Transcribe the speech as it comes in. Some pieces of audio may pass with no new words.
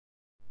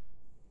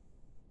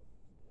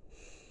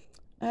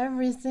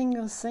every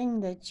single thing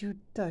that you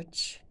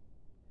touch,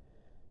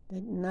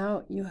 that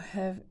now you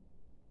have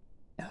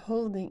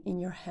holding in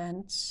your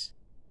hands,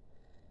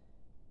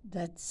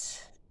 that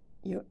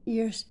your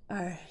ears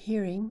are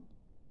hearing,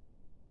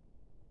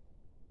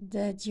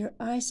 that your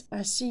eyes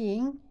are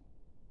seeing,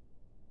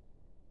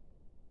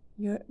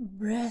 your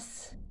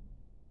breath,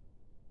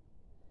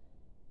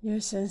 your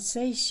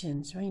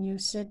sensations when you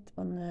sit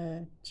on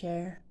a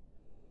chair,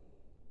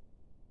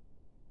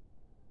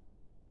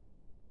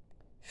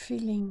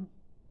 feeling,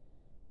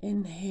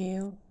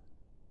 inhale,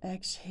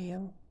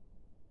 exhale.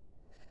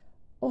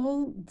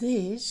 All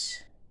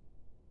this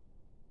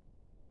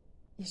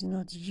is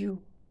not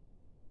you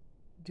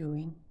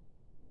doing.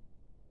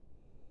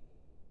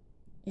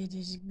 It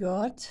is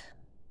God,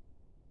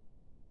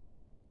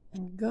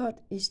 and God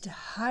is the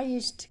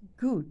highest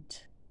good.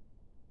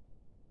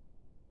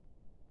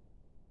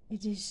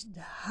 It is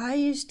the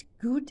highest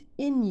good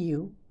in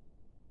you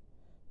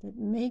that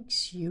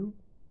makes you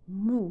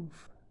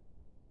move,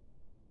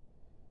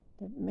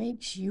 that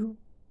makes you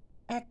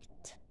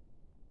act,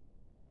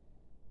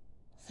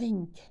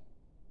 think,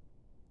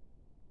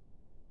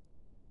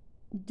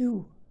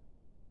 do,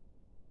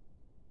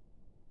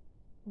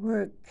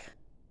 work,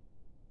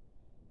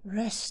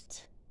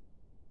 rest,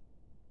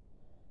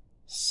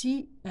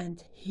 see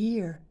and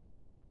hear,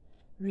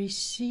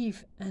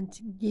 receive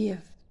and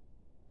give.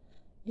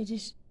 It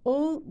is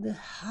all the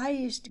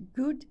highest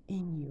good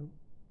in you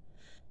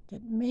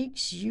that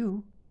makes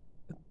you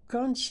a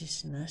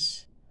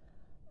consciousness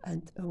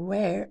and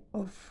aware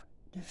of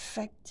the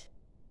fact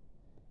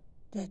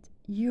that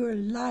your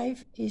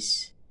life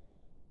is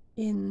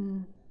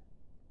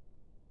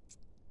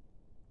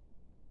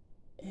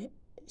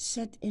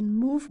set in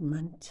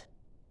movement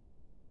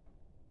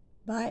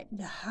by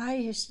the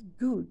highest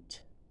good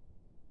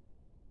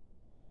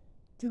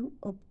to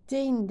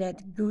obtain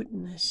that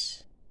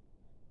goodness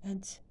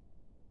and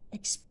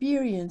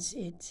experience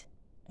it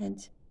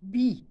and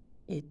be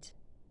it,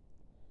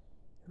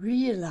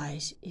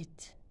 realize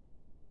it.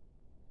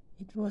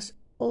 It was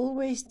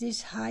always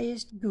this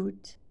highest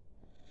good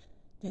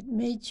that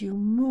made you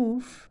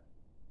move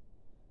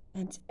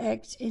and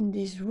act in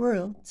this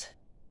world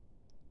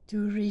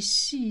to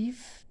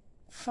receive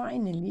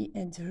finally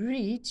and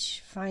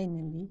reach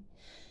finally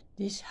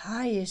this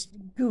highest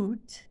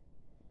good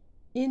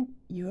in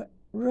your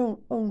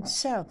own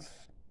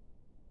self.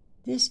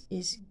 This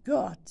is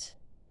God.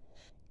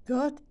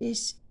 God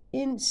is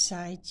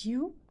inside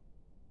you,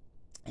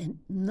 and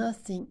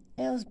nothing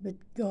else but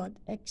God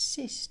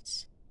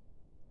exists.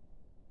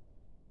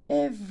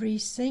 Every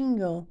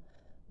single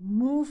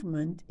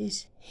movement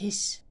is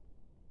His,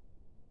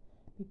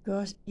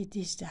 because it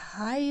is the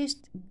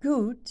highest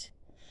good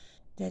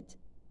that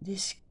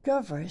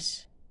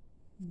discovers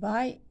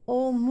by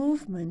all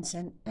movements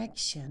and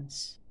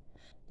actions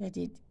that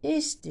it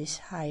is this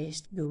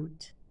highest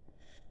good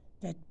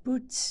that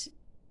puts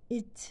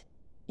it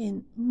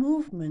in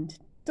movement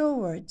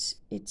towards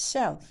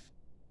itself.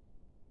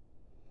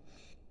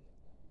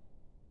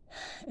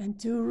 And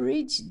to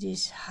reach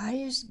this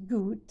highest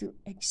good, to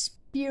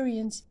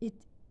experience it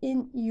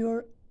in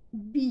your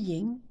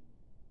being,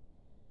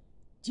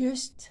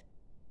 just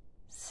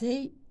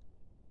say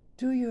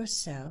to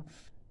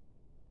yourself,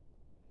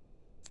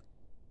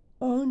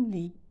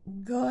 only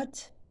God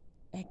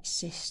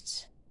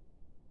exists.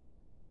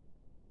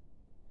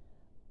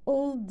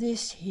 All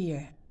this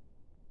here,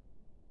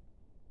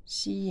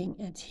 seeing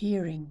and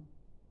hearing,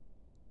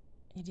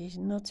 it is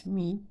not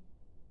me,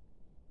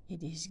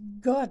 it is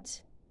God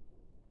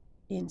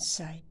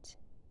inside,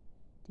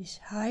 this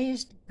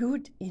highest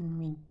good in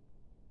me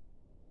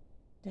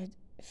that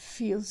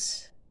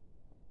feels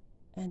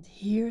and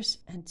hears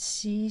and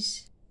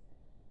sees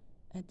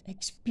and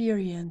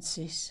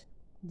experiences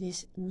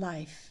this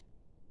life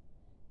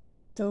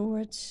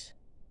towards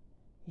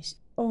His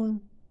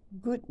own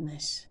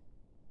goodness.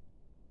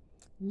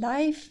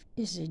 Life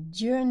is a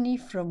journey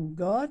from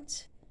God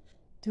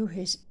to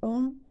His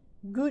own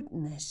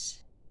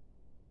goodness.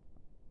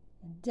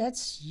 And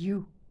that's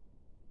you.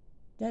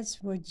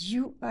 That's what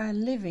you are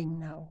living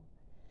now.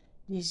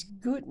 This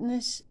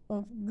goodness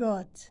of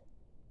God.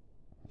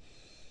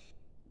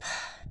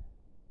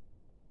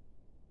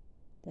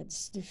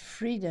 That's the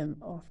freedom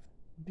of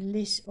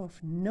bliss of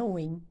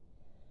knowing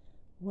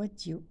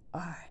what you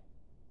are.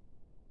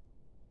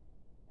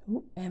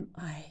 Who am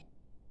I?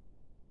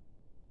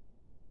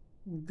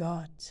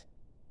 God.